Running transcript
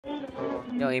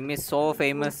Yo, MES is so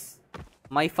famous.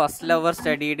 My first lover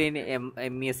studied in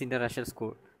MES International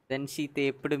School. Then she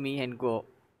taped me and go.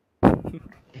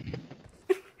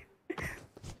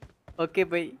 Okay,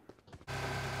 bye.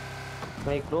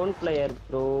 My crown player,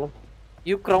 bro.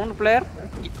 You crown player?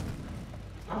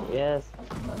 Yes,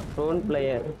 crown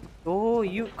player. Oh,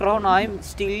 you crown. I'm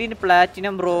still in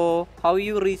platinum, bro. How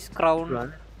you reach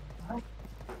crown?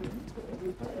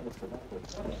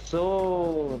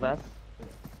 So that's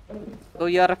So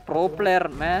you are a pro player,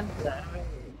 man.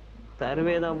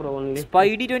 survey da bro only.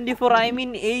 Spidey 24. I'm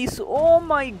in ace. Oh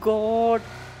my god.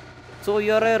 So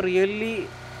you are a really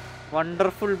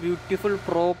wonderful, beautiful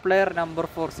pro player number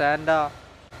 4, Santa.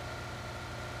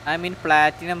 I'm in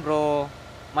platinum, bro.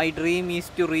 My dream is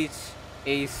to reach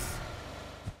ace.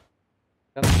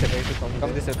 Come this side,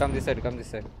 come this side, come this side, come this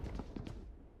side.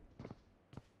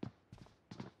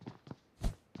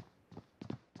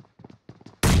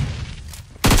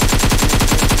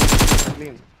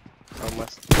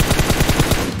 Almost.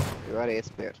 You are ace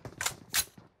player.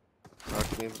 Not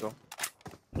me, bro.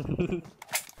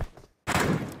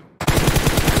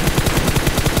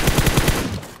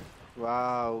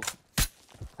 Wow.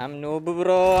 I'm noob,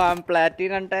 bro. I'm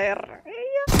platinum tire.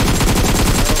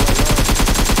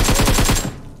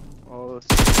 Oh.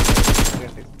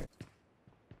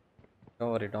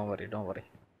 Don't worry, don't worry, don't worry.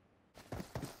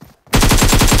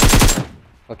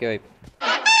 Okay, wait.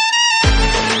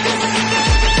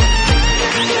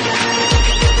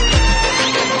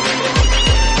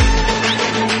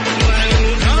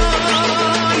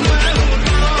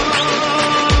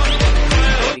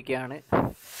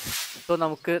 So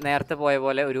നമുക്ക് നേരത്തെ പോയ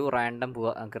പോലെ ഒരു random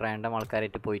പോവാം. നമുക്ക് random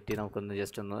ആൾക്കാരായിട്ട് പോയിട്ട് നമുക്കൊന്ന്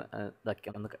ജസ്റ്റ് ഒന്ന്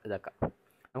ഇതാക്കാം.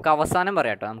 നമുക്ക് അവസാനം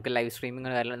പറയാം കേട്ടോ. നമുക്ക് ലൈവ്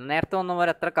സ്ട്രീമിങ് കാര്യം നേരത്തെ വന്ന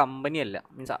പോലെ അത്ര കമ്പനി അല്ല.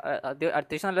 മീൻസ്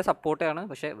അത്യാവശ്യം നല്ല സപ്പോർട്ടാണ്,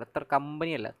 പക്ഷെ അത്ര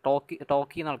കമ്പനി അല്ല.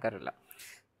 ടോക്ക് ചെയ്യുന്ന ആൾക്കാരല്ല.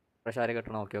 പക്ഷെ ആരെ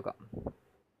കിട്ടണം നോക്കി നോക്കാം.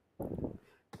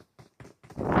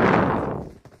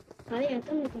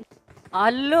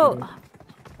 Hello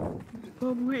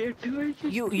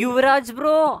Yuvraj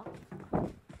bro.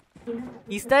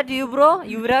 Is that you, bro?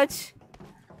 Yuvraj?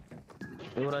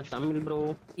 Yuvraj Tamil, bro.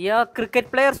 Yeah, cricket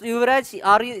players. Yuvraj,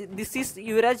 are you? This is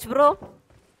Yuvraj, bro.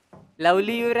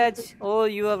 Lovely Yuvraj. Oh,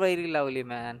 you are very lovely,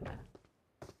 man.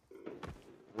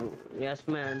 Yes,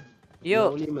 man. Yo,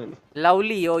 lovely, man.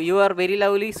 Lovely. Oh, you are very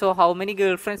lovely. So, how many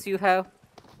girlfriends you have?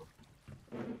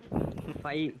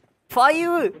 5.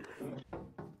 5?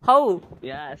 How?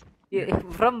 Yes. Yeah,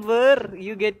 from where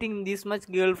you getting this much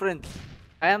girlfriends?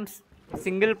 I am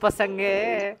single pasanga.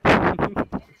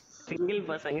 Single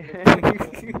pasanga.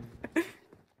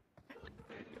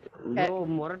 Bro,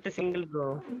 Morat single, bro.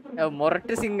 Oh, Morat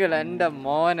single and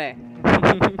mone.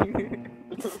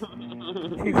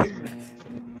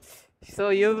 So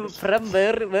you from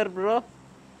where, bro?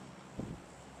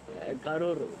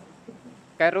 Karur.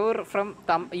 Karur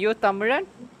from you Tamilan?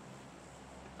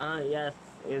 Yes.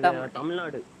 Tamil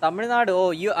Nadu. Tamil Nadu.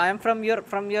 Oh, I am from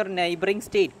your neighboring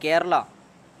state, Kerala.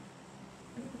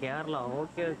 Kerala.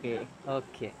 Okay.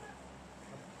 Okay.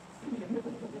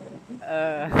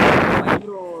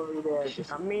 Bro,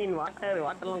 come in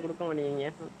வாட்டர்லாம் கொடுக்க மாட்டீங்க.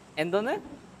 எந்தோன்னு?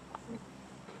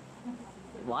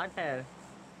 Water.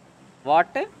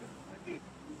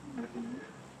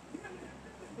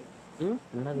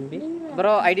 என்னடா தம்பி?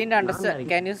 Bro, I didn't understand.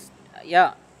 Can you?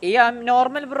 Yeah, I'm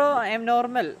normal, bro. I'm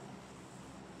normal.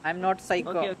 I'm not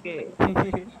psycho. Okay.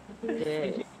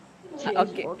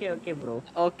 Okay, bro.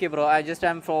 Okay, bro.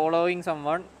 I'm following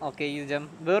someone. Okay, you jump.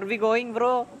 Where we going,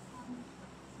 bro?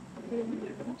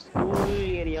 School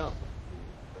area.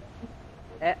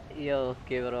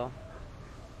 Okay, bro.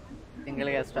 Single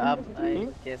guest stop. I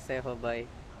just say bye.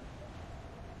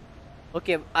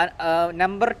 Okay.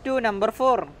 Number 2, number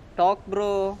 4. Talk,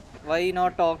 bro. Why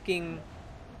not talking?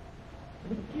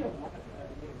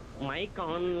 Mic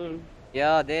on.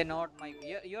 Yeah, they not my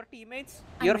your teammates,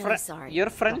 your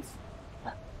friends.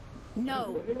 No.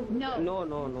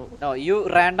 No, you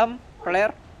random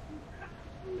player.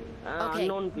 Okay.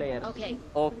 Unknown player.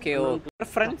 Okay. Your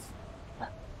friends.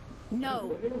 No.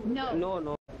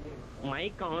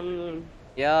 Mic on.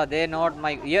 Yeah, they not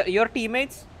my your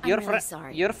teammates, your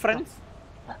friends.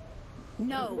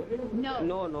 No.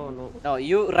 No,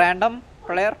 you random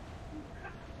player.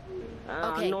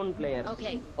 Unknown player.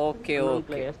 Okay.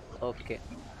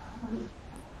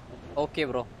 Okay,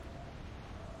 bro.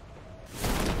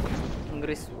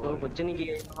 English. So,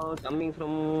 coming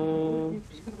from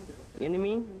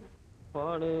enemy.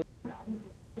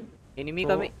 Enemy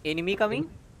coming.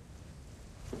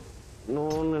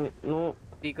 No.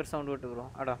 Speaker sound വിട്ടു bro.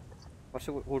 അടാ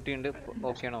കുറച്ച് കൂട്ടിയുണ്ട്.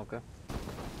 Okay ആണോ? Okay.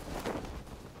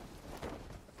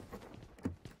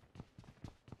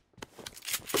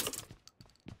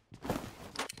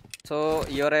 So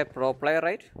you're a pro player,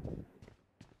 right?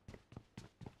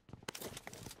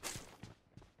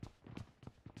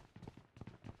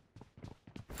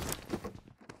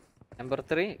 Number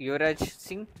 3, Yuvraj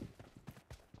Singh.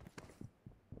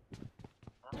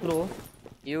 Bro.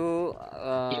 You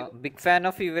big fan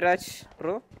of Yuvraj,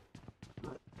 bro?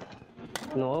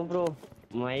 No, bro.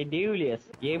 My Deviliers.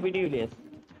 AB Deviliers.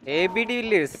 AB de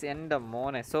Villiers and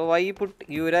mone. So why you put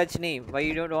Yuvraj name? Why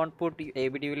you don't put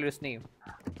AB de Villiers name?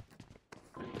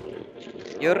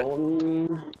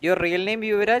 Your real name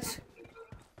Yuvraj?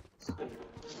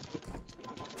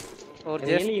 Or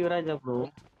just Really, Yuvraj, bro.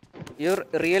 your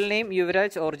real name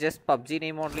Yuvraj or just PUBG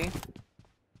name only?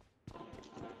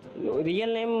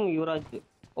 Real name Yuvraj.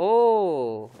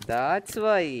 Oh, that's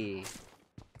why.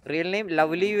 Real name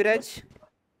Lovely Yuvraj?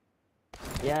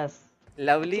 Yes.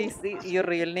 Lovely is your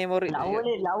real name or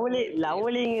Lovely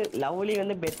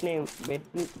வந்து bet name.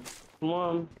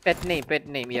 Mom. pet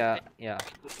name? Yeah.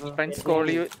 Friends call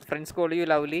you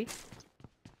Lovely?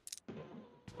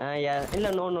 Yeah. இல்ல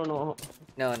no.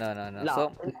 No. So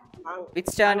which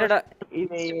standard?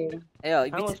 Yeah,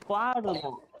 I'm squad.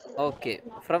 okay.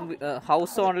 From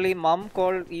house only, mom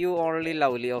call you only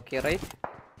Lovely. Okay, right?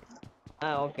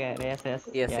 Okay.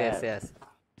 Yes.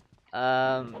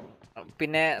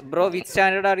 Pinne bro, which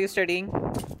standard are you studying?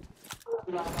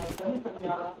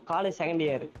 College second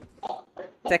year.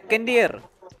 Second year.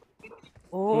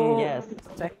 Oh, Yes.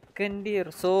 second year.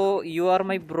 So you are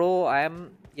my bro. I am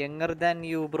younger than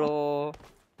you, bro.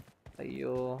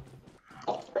 Ayyo.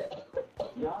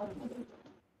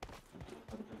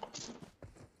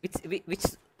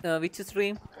 Which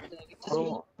stream? Bro.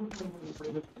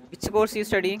 Which course you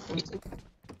studying?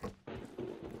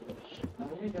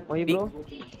 Why, bro?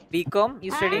 BCom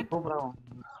you studying? Oh, bro.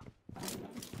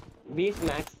 BS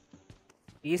Max.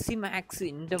 Easy Max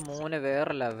in the moon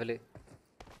where level.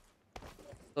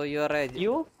 So you are a...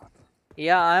 You?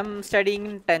 Yeah, I'm studying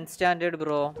in 10th standard,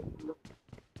 bro.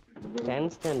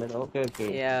 10th standard. Okay.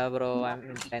 Yeah, bro, I'm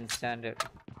in 10th standard.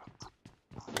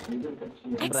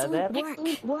 Brother.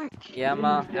 Yeah,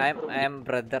 ma, I am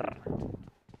brother.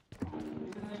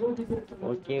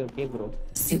 Okay, bro.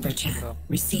 Super chat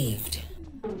received.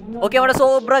 Okay, നമ്മുടെ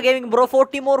സോബ്ര gaming bro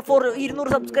 40 more for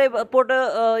 200 subscribe support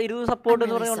 20 support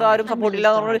എന്ന് പറഞ്ഞുകൊണ്ട് ആരും support ഇല്ല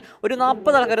എന്ന് പറഞ്ഞാൽ ഒരു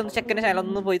 40 ആൾക്കാരും ചെക്കൻ്റെ ചാനൽ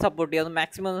ഒന്ന് പോയി സപ്പോർട്ട് ചെയ്യുക.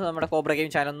 മാക്സിമം നമ്മുടെ കോബ്ര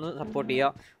ഗെയിം ചാനൽ ഒന്ന് സപ്പോർട്ട്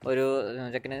ചെയ്യുക. ഒരു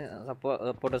ചെക്കന്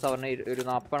സപ്പോർട്ടേഴ്സ് പറഞ്ഞ ഒരു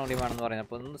 40 കൂടി വേണമെന്ന് പറയുന്നത്.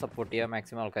 അപ്പോൾ ഒന്ന് സപ്പോർട്ട് ചെയ്യുക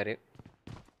മാക്സിമം ആൾക്കാർ.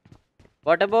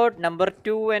 What about number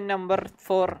 2 and number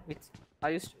 4?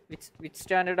 Which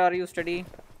standard are you studying?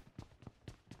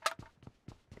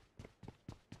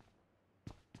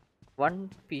 1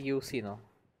 PUC, no?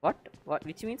 What?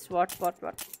 Which means what?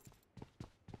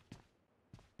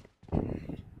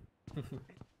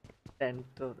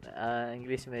 10th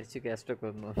English മരിച്ചു Kaztro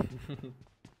കൊന്നു.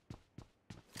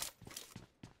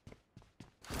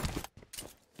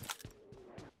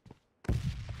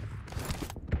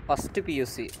 First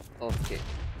PUC. Okay.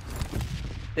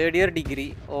 Third year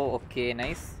degree. Oh, okay,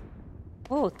 nice.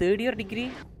 Oh, third year degree.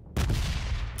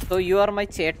 So you are my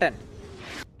Chetan.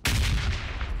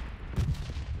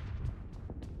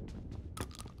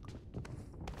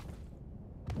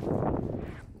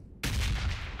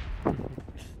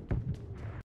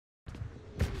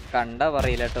 കണ്ടാ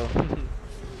പറയില്ല കേട്ടോ.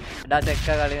 എടാ ചെക്ക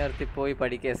കളി നിർത്തി പോയി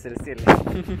പഠിക്കുക. SLC അല്ലേ.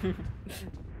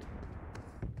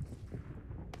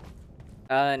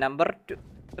 Number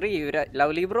 3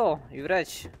 Lovely bro.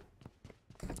 Yuvraj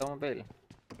automobile.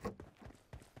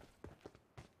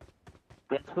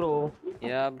 Yes, bro.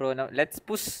 Yeah, bro. Now let's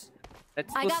push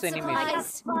enemies.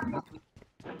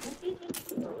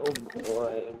 Oh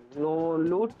boy. No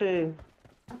loot.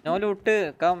 No loot.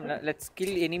 Come, let's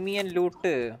kill enemy and loot.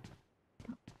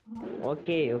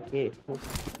 Okay.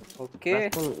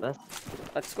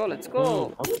 Let's go.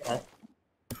 Okay.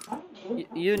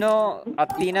 You know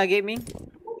Athena Gaming?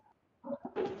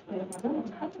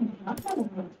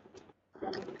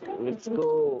 Let's go.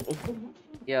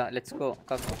 Yeah, let's go.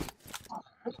 Come.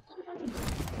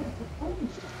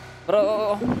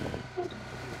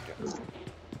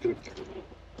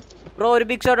 Bro, ഒരു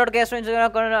big shot out Kaztro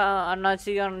Instagram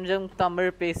അണ്ണാച്ചി അഞ്ചും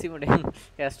Tamil pacy മുടിയും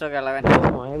Kaztro കളവൻ.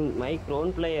 I'm my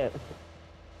clone player.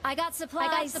 I got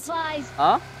supplies.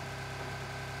 Huh?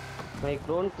 My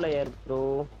clone player, bro.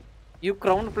 You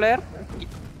crown player?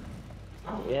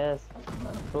 Yes,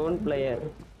 clone player.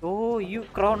 Oh, you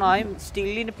crown. I'm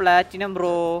still in platinum,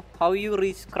 bro. How you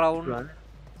reach crown?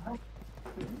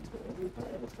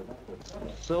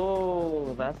 So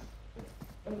that's.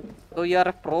 So you are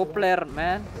a pro player,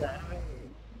 man.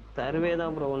 Survey da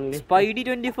bro only. Spidey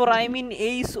 24. I'm in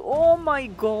ace. Oh my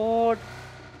god.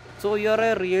 So you are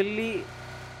a really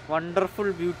wonderful,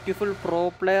 beautiful pro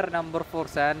player number 4,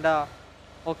 Santa.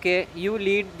 Okay, you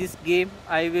lead this game.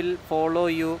 I will follow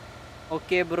you.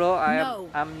 Okay, bro. No.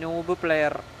 I'm noob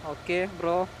player. Okay,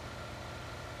 bro.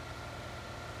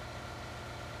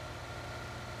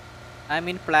 I'm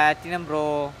in platinum, bro.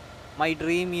 My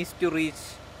dream is to reach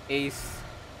ace.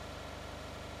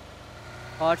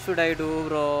 What should I do,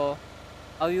 bro?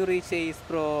 How you reach ace,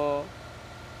 bro?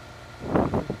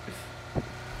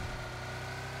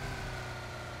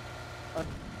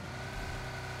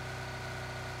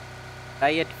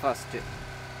 Diet first.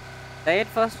 Diet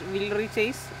first will reach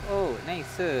ace. Oh,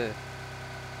 nice.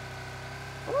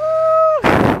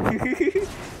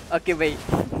 Okay, bye.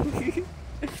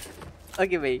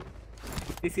 Okay, bye.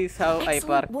 This is how I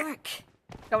park. Excellent work.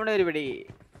 Come on, everybody.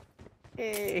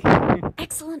 Hey.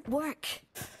 Excellent work.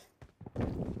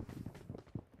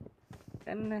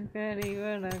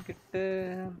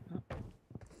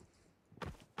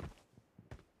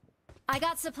 I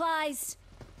got supplies.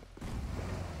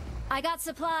 I got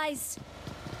supplies.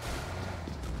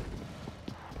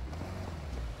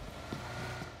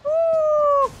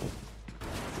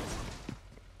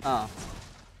 ആ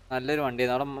നല്ലൊരു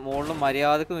വണ്ടിയായിരുന്നു. അവിടെ മുകളിൽ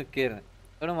മര്യാദക്ക് നിൽക്കുകയായിരുന്നു.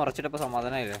 ഇവിടെ മറച്ചിട്ടപ്പോൾ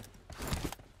സമാധാനമായില്ലേ?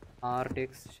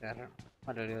 RTX share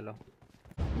അല്ലല്ലോ.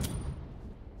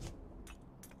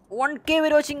 1K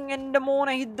വരെ watching. എൻ്റെ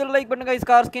മോനെ ഇത് like button guys.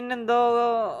 Car skin എന്തോ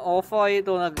ഓഫായി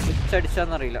തോന്നുക, ഗ്ലിച്ച്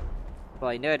അടിച്ചാന്നറിയില്ല. അപ്പോൾ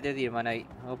അതിൻ്റെ കാര്യത്തിൽ തീരുമാനമായി.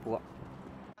 നമുക്ക് പോവാം.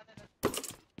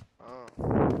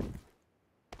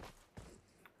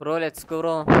 Bro let's go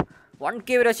bro. 1K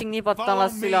വരെ വാച്ചിങ്. നീ 10ാം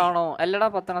ക്ലാസ്സിലാണോ? അല്ലടാ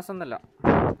 10ാം ക്ലാസ് ഒന്നല്ല,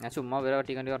 ഞാൻ ചുമ്മാ വരെ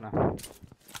പറ്റിക്കേണ്ടി പറഞ്ഞ.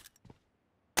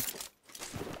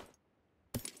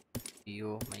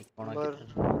 അയ്യോ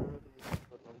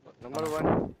Number 1.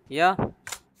 Yeah.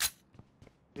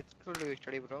 Which school do you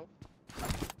study, bro?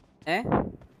 Eh?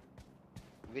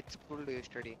 Which school do you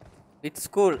study? Which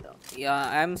school? Yeah,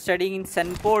 I am studying in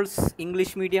St. Paul's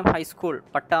English Medium High School,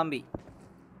 Pattambi.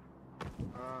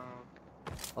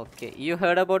 Okay, you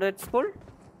heard about that school?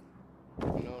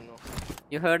 No.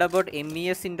 You heard about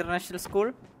MES International School?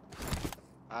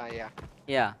 Yeah.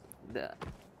 Yeah,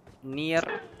 near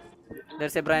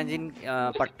there's a branch in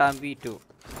Pattambi too.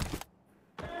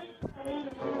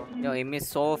 Yo, MES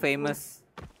so famous.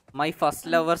 My first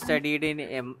lover studied in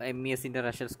MES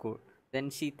International School. Then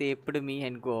she taped me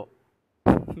and go.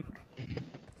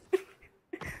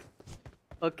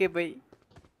 Okay, bye.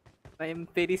 I am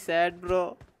very sad, bro.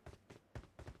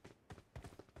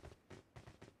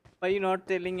 Why you not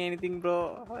telling anything, bro?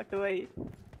 What do I?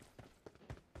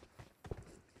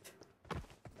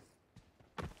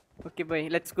 Okay, bye.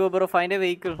 Let's go, bro. Find a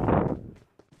vehicle.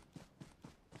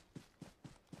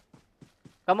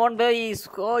 Come on, bye.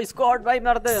 Squad vibe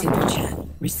നടത്ത്. Super chat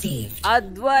received.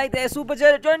 Advait super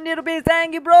chat 20 rupees.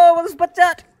 Thank you, bro, for the super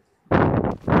chat.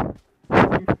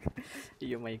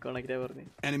 Yo, my connect പറഞ്ഞു.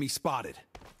 Enemy spotted.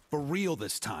 For real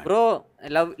this time. Bro,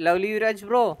 lovely Yuraj,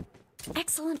 bro.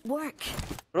 Excellent work.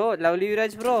 Bro, lovely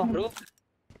Yuraj, bro.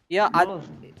 Yeah,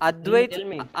 Bro, tell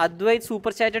me. Advait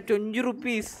super chat 20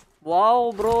 rupees. Wow,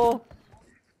 bro.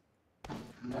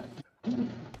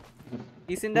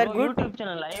 Isn't that Bro, good? YouTube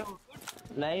channel live.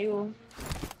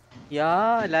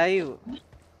 Yeah, live.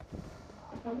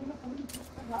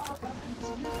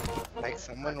 Like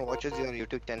someone watches your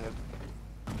YouTube channel.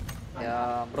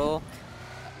 Yeah, bro.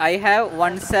 I have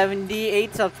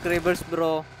 178 subscribers,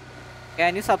 bro.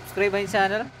 Can you subscribe my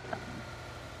channel?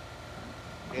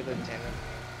 Hear the channel.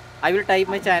 I will type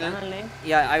my channel. Channel name?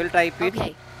 Yeah, I will type it.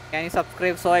 Okay. Can you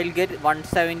subscribe so I'll get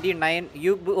 179?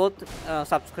 You both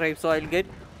subscribe so I'll get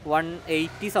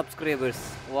 180 subscribers.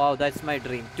 Wow, that's my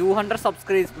dream. 200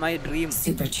 subscribers, my dream.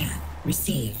 Super chat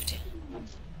received.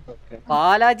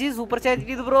 Balaji super chat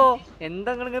ചെയ്തു bro.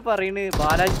 എന്താ നിങ്ങൾ പറയുന്നത്?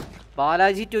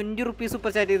 Balaji 20 rupees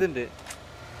super chat ചെയ്തിട്ടുണ്ട്.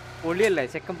 പൊളിയല്ലേ,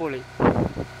 ചെക്കൻ പൊളി.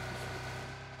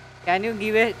 Can you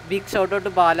give a big shout out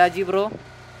to Balaji, bro?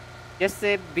 Just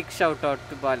say big shout out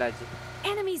to Balaji.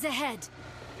 Enemies ahead.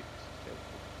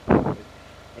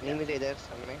 Enemy there,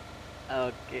 somewhere.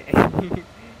 Okay.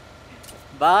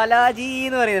 Balaji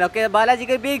എന്ന് പറയുന്നത്. ഓക്കെ,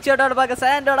 ബാലാജിക്ക് ബിഗ് ഷോട്ട് ഔട്ട് ബാക്കി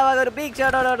സാൻഡോടെ ബാക്കി ഒരു ബിഗ്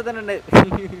ഷോട്ട് ഔട്ട് കൊടുത്തിട്ടുണ്ട്.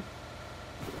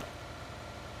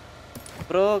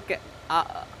 Bro,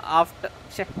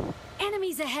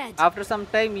 Enemies ahead. after some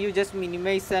time you just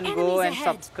minimize and go Enemies and ahead.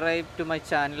 subscribe to my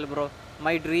channel, bro.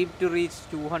 My dream to reach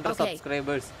 200 Okay.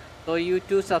 subscribers. So you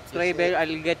too subscribe, Yes,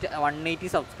 I'll get 180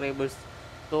 subscribers.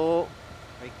 So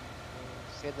Like,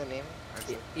 say the name.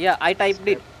 yeah, I typed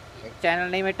it. Channel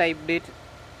name I typed it.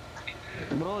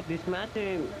 Bro, this match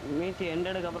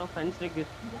ended up friends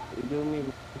request. Give me.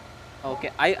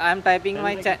 Okay, I am typing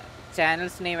my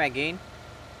channel's name again.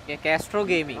 Yeah, Kaztro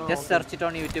Gaming. Oh, Just okay. search it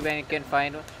on YouTube and you can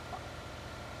find.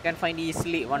 can find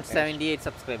easily 178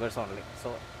 subscribers only, so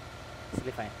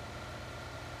easily fine.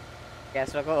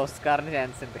 Kaztro ko Oscar ni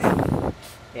chance ഉണ്ട്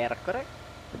ഏറെക്കുറെ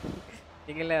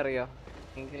നിങ്ങളെ അറിയോ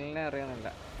നിങ്ങളെ അറിയാനല്ല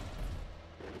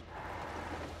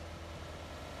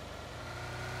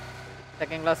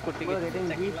second class കുട്ടിക്ക്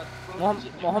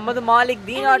മുഹമ്മദ് മാലിക്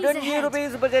ദീന 20 rupees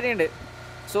super chat ഉണ്ട്.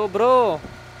 So bro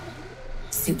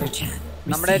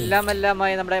നമ്മുടെ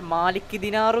എല്ലാമായി നമ്മുടെ മാലിക്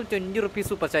ദിനാറും 20 rupees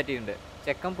super chat ഉണ്ട്.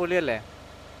 ചെക്കൻ പൊളിയല്ലേ?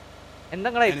 എന്താ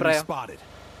നിങ്ങളുടെ അഭിപ്രായം?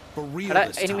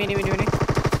 എനിമി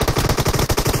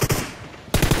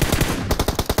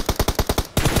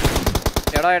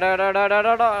എടാ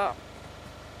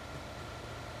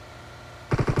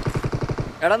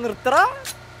നിർത്തടാ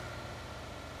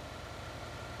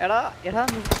എടാ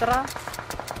നിർത്തടാ.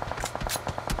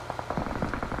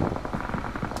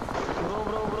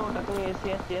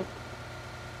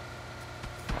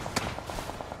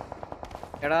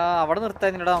 എടാ അവിടെ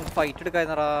നിർത്തായിരുന്നടാ, നമുക്ക് fight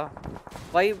എടുക്കായിരുന്നടാ.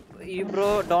 Why you bro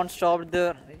don't stop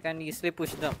there? You can easily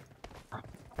push them.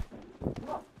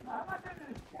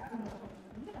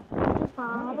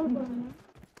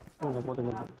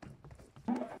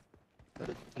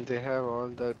 They have all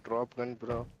the drop gun,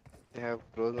 bro. They have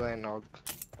Groza and all.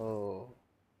 Oh,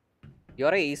 you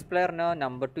are a ace player now.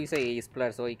 Number 2 is a ace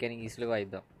player, so he can easily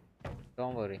wipe them.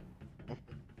 Don't worry.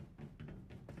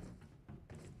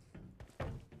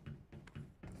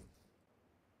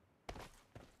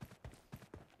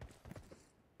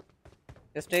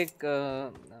 Just take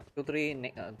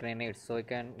 2-3 grenades, so you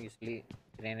can usually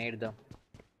grenade them.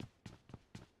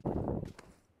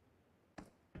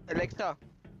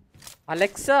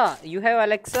 Alexa, you have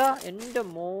Alexa? Ende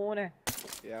moone.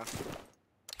 Yeah.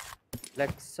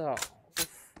 Alexa.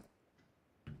 Oof.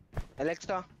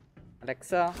 Alexa,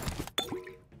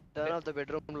 turn off the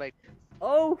bedroom light.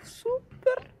 Oh,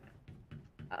 super.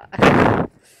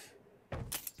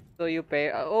 So you pay.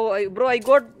 Oh, bro, I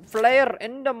got flare.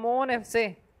 Ende moone, say.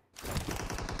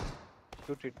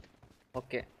 Shoot it.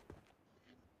 Okay.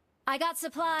 I got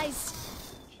supplies.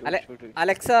 Shoot it.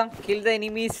 Alexa, kill the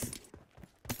enemies.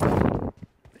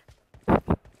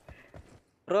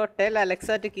 Bro, tell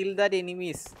Alexa to kill that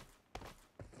enemies.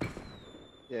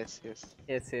 Yes.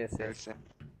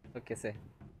 Okay, say.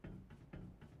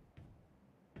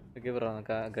 Okay, bro,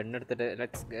 gun എടുത്തിട്ട്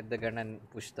let's get the gun and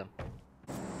push them.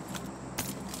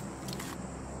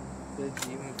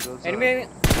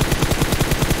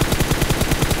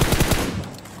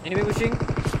 Enemy pushing.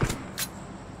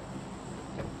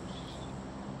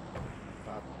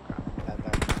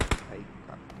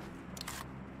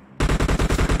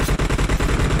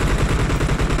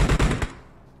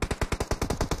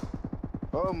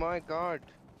 Oh my god.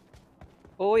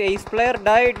 Oh, ace player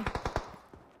died.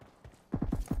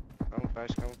 Come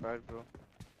fast, bro.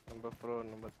 Number 4,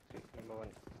 number 3, number 1.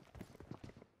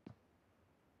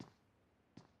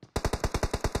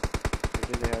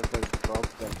 Maybe they have the drop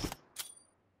guns.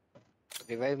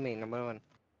 Revive me, number 1.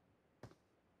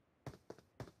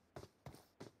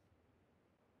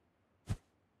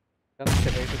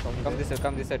 Come this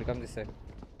side.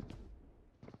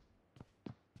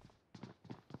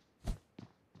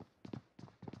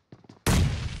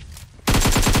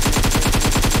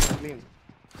 Clean.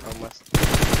 How much?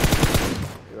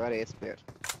 You are ace player.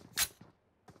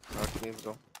 Not me,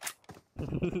 bro.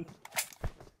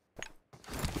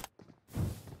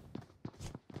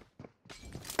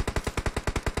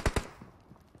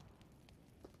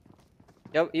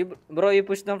 Yeah, bro, you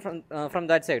push them from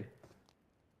that side.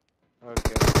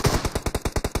 Okay.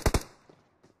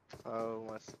 How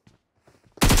much?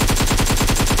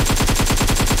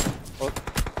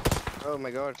 Oh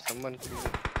my god, someone killed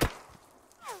me.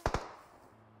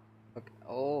 Okay.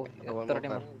 Oh, One എത്ര more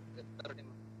team?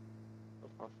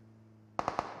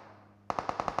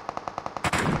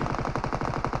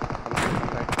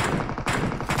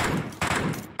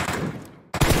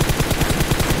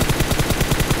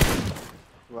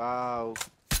 Wow.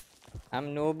 I'm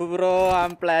noob, bro.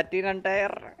 I'm platinum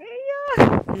tire.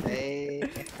 Hey.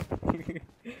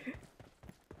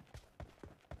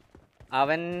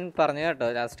 അവൻ പറഞ്ഞു കേട്ടോ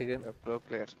last A pro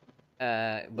player.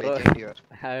 Bro Legend you are.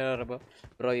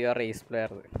 Bro you are ace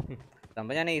player.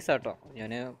 സംഭവം ഞാൻ ace ആട്ടോ.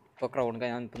 ഞാൻ ഇപ്പോൾ crown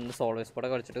ഞാൻ ഇപ്പം സോളോ സ്പോടെ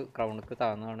കളിച്ചിട്ട് ക്രൗണിക്ക്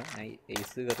താഴ്ന്നതാണ്. ഞാൻ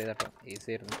ഏസ് കയറിയതാട്ടോ. ഏസ്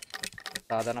ആയിരുന്നു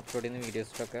സാധാരണ അപ്ലോഡ് ചെയ്യുന്ന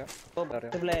വീഡിയോസിലൊക്കെ.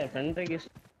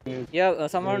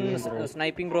 Someone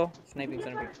sniping, bro. Sniping.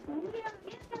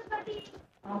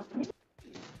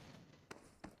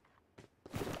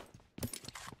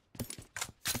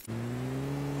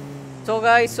 So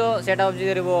guys, ചേട്ടാ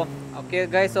ഓക്കെ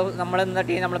ഗൈസ്, നമ്മൾ എന്താ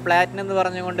ടീം നമ്മൾ പ്ലാറ്റിനം എന്ന്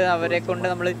പറഞ്ഞുകൊണ്ട് അവരെ കൊണ്ട്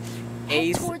നമ്മൾ Head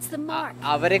Ace towards the mark.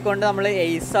 അവരെ കൊണ്ട് നമ്മൾ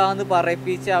എയ്സാന്ന്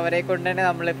പറയിപ്പിച്ച് അവരെ കൊണ്ട് തന്നെ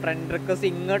നമ്മൾ ഫ്രണ്ട് റിക്വസ്റ്റ്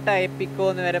ഇങ്ങോട്ട് അയപ്പിക്കോ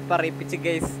എന്ന് വരെ പറയിപ്പിച്ച്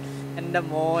ഗൈസ് എൻ്റെ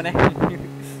മോനെ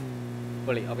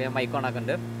പൊളി. അപ്പോൾ ഞാൻ മൈക്ക് ഓൺ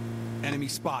ആക്കുന്നുണ്ട്. Enemy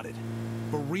spotted.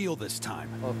 For real this time.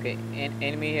 Okay,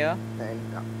 enemy here.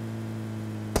 And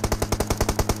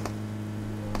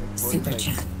Super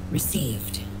chat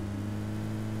received.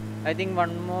 I think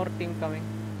one more team coming.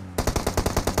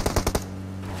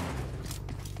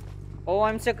 Oh,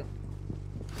 I'm stuck.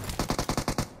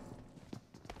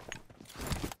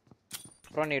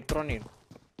 Throw need.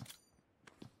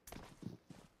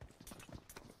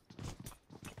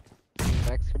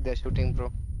 backside they're shooting,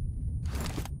 bro.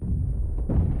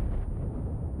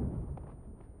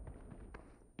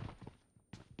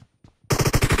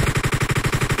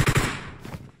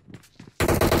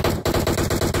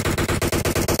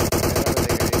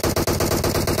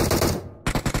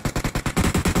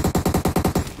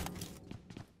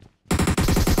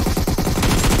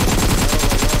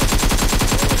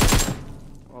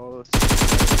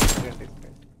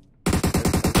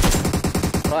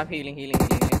 Bro, I'm healing.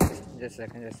 Just a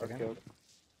second. Okay.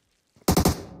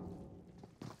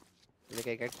 Like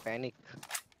I get panic.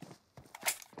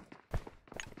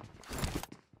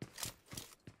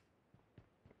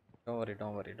 Don't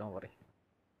worry.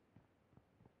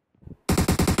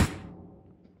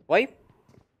 Why?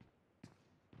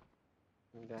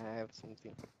 I have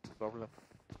something problem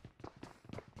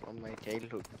from my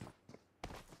childhood.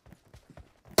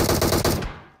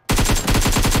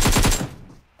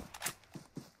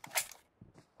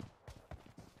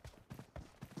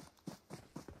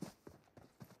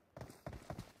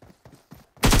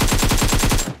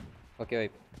 Okay,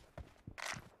 wait.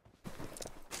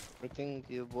 I think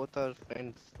you both are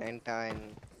friends, Santa and...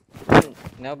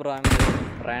 No, bro, I'm just a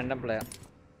random player.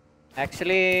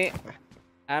 Actually,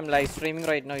 I'm live streaming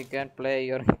right now. You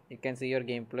can see your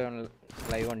gameplay on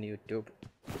live on YouTube.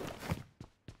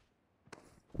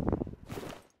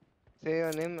 Say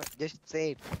your name, just say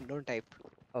it, don't type.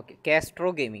 Okay, Kaztro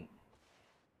Gaming.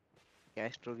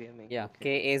 Kaztro Gaming. Yeah,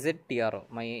 okay. Kaztro.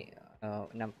 My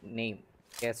name.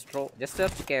 Kaztro. Just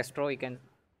search Kaztro. You can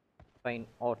find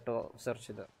auto search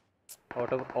the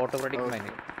auto predict my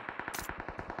name.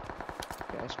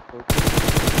 Kaztro.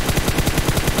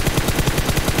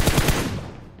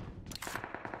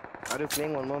 Are you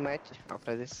playing one more match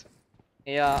after this?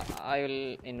 Yeah, I will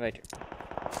invite you.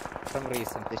 Some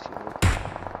reason. Just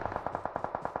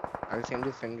I'll send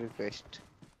you friend request.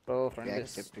 Bro, friend Yeah,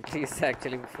 is accept it. he's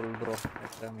actually full, bro.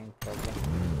 That's the main problem.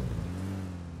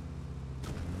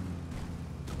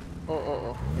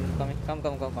 Oh. Incoming. Come.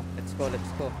 Let's go.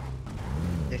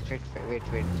 Just wait.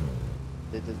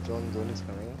 The zone is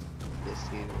coming. Just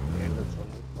see the end of the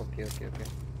zone. Okay. I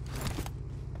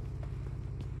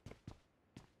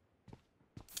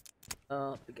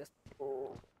guess. Oh.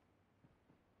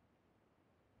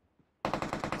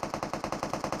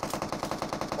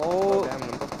 Oh, damn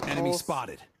number. Enemy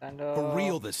spotted. And For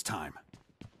real this time.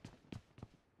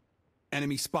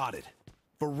 Enemy spotted.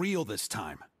 For real this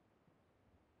time.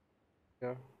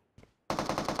 Sure.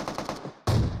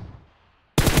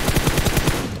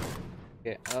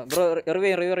 Okay, bro,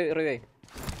 revive.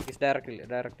 He's directly.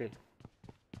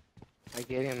 I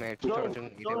gave him a Zone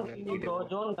 2011. coming, bro.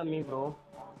 Zone coming, bro.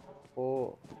 Oh,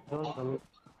 Zone coming.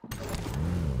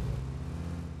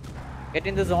 get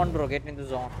in the zone, bro. Go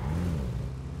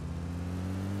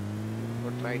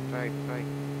try.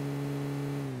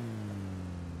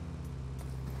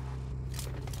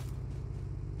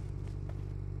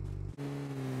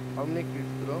 How many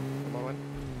kills, bro? Number one.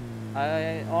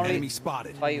 I only Enemy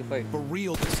spotted. 5. For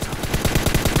real this time.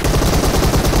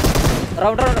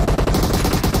 Round.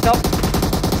 Stop.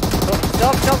 No,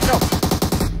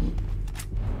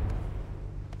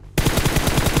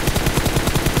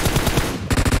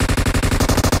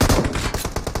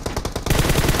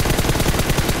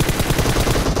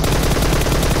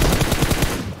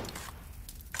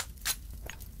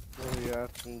 we are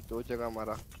in दो जगह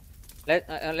हमारा.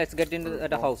 Let's get into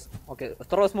the house. Okay,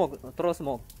 throw smoke.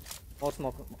 More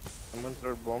smoke. Someone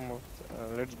throw bomb.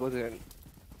 Let's go there.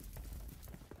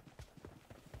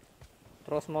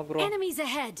 Throw smoke, bro. Enemies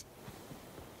ahead.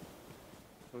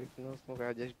 With no smoke,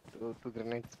 I just two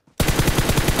grenades.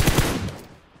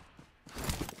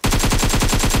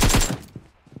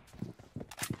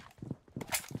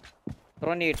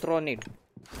 Throw need.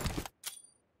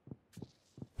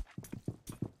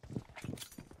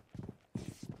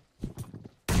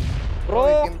 Bro,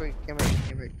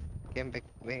 Came back.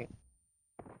 Wait.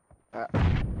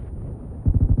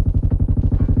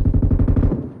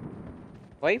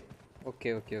 wipe.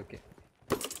 Okay.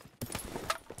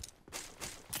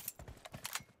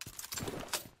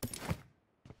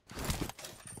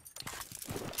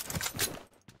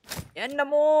 എന്റെ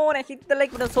മോനെ hit the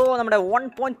like button. So നമ്മുടെ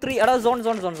 1.3 എടാ zone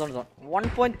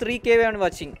 1.3k ആണ്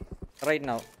watching right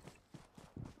now.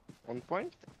 1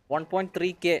 point?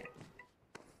 1.3k.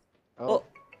 Oh.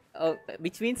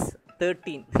 Which means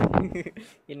 13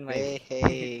 in my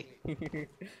Hey.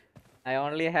 I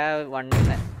only have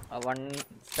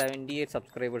 178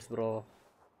 subscribers, bro.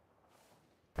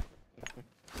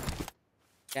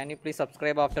 Can you please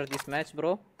subscribe after this match,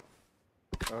 bro?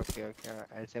 Okay.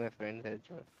 I'll say my friends as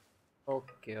well.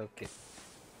 Okay.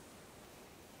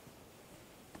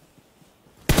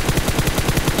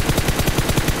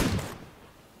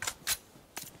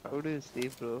 How do you see,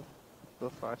 bro? So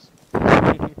fast.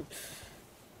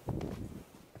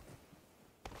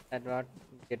 That what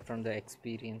you get from the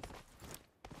experience.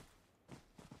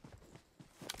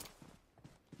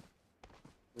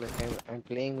 Like I'm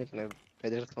playing with my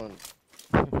brother's phone.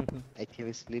 Like he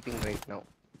is sleeping right now.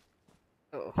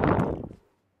 Oh.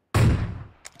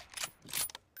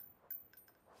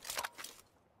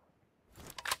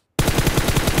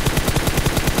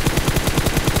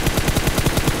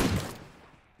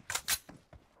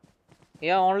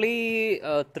 Yeah, only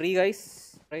 3 guys,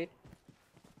 right?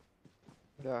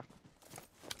 Yeah.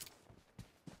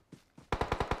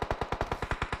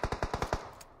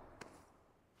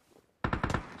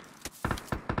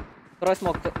 Throw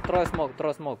smoke,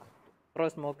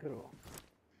 bro.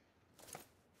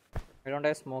 I don't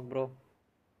have smoke, bro.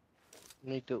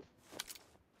 Me too.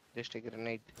 Just a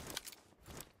grenade.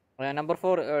 Number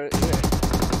 4.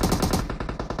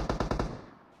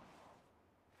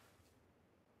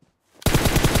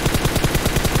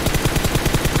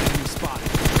 Enemy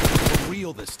spotted. For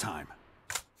real this time.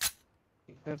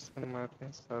 That's one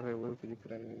madness. Sorry, will be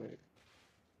running.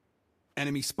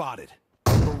 Enemy spotted.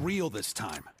 For real this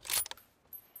time.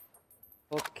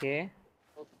 Okay.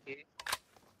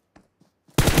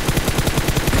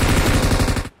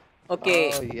 Oh,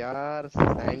 yaar,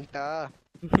 Santa.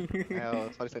 Oh,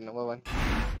 sorry, number one.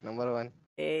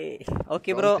 Hey.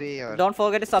 Okay, Round bro. 3 or- Don't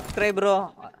forget to subscribe, bro.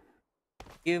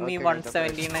 Give me Okay,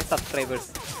 179 subscribers.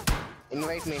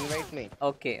 Invite me.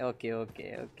 Okay.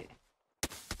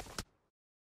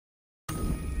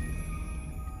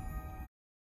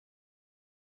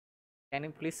 Can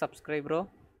you please subscribe, bro?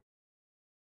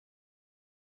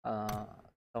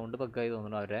 Sound ബഗ്ഗായി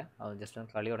തോന്നുന്നു അവരെ. അത് just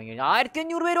ഒന്ന് കളി തുടങ്ങി കഴിഞ്ഞാൽ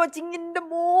 1500 പേര് വാച്ചിങ്ങിന്റെ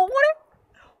മോനെ.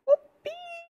 ഒപ്പി.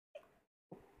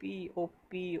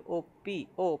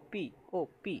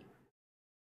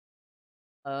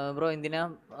 Bro എന്തിനാ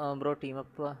ബ്രോ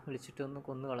ടീമപ്പ് വിളിച്ചിട്ട് ഒന്ന്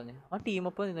കൊന്നു കളഞ്ഞു? ആ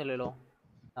team up നിന്നല്ലോ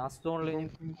last online.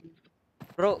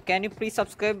 Bro can you please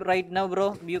subscribe right now bro?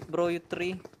 You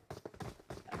 3.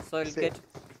 So I'll get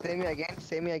Say me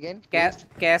again.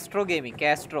 Kaztro gaming.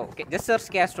 Just search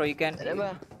Kaztro. You can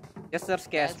just search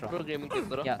Kaztro. Pro gaming tip,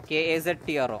 bro. Yeah,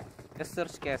 Kaztro. Just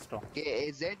search Kaztro.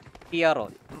 KAZ. TRO.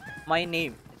 My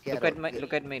name. TRO.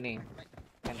 Look at my name.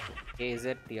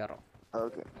 Kaztro.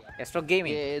 Okay. Kaztro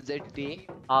gaming. KAZT.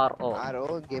 RO. RO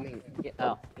gaming.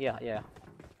 Yeah.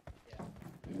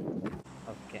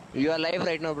 Okay. You are live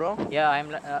right now, bro. Yeah, I'm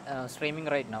streaming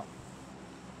right now.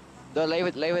 The live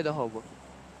at the hub.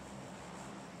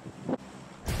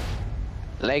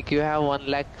 Like you have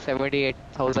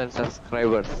 178,000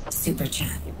 subscribers. Super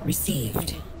chat received.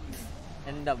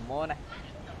 And the mona.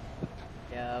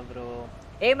 Yeah, bro.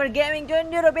 Aimer Gaming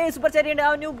 20 rupees super chat and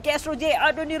new Kaztro J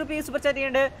 20 rupees super chat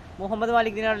and Muhammad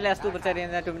Malik dinner last super chat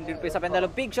and 20 rupees up and the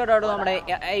big shout out to നമ്മുടെ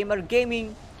Aimer Gaming.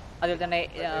 അതുപോലെ തന്നെ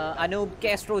Anoop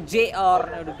Castro JR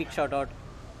ഒരു big shout out.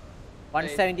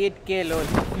 178k low.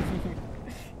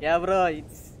 Yeah, bro,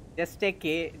 it's just a K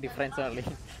difference only.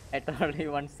 At only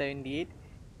 178.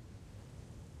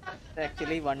 It's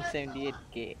actually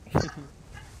 178k.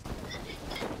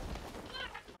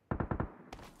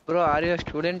 Bro, are you a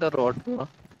student or what, bro? I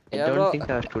Yeah, don't bro. think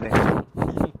you're a student.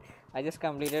 I just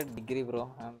completed degree, bro.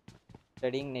 I'm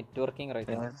studying networking right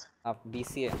now.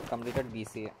 BCA. Completed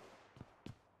BCA.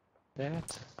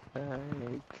 That's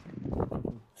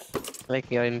like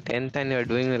you're in 10th and you're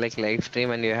doing like live stream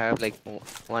and you have like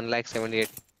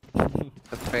 178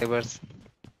 subscribers.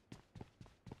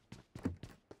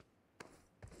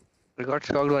 I got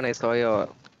shocked when I saw your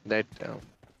that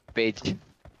page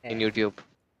in YouTube.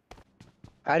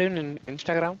 Are you in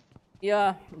Instagram? Yeah,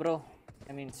 bro.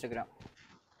 I'm in Instagram.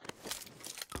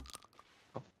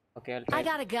 Okay, I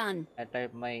got a gun. I'll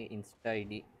type my Insta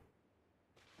ID.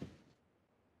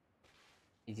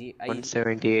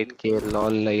 178k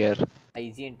lol liar.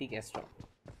 IGNT Kaztro.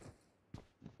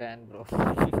 Fan, bro.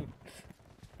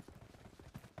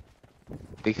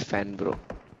 Big fan, bro.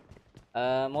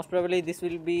 Most probably this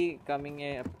will be coming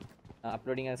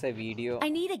uploading as a video.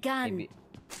 I need a gun. Maybe.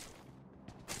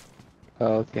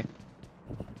 Okay.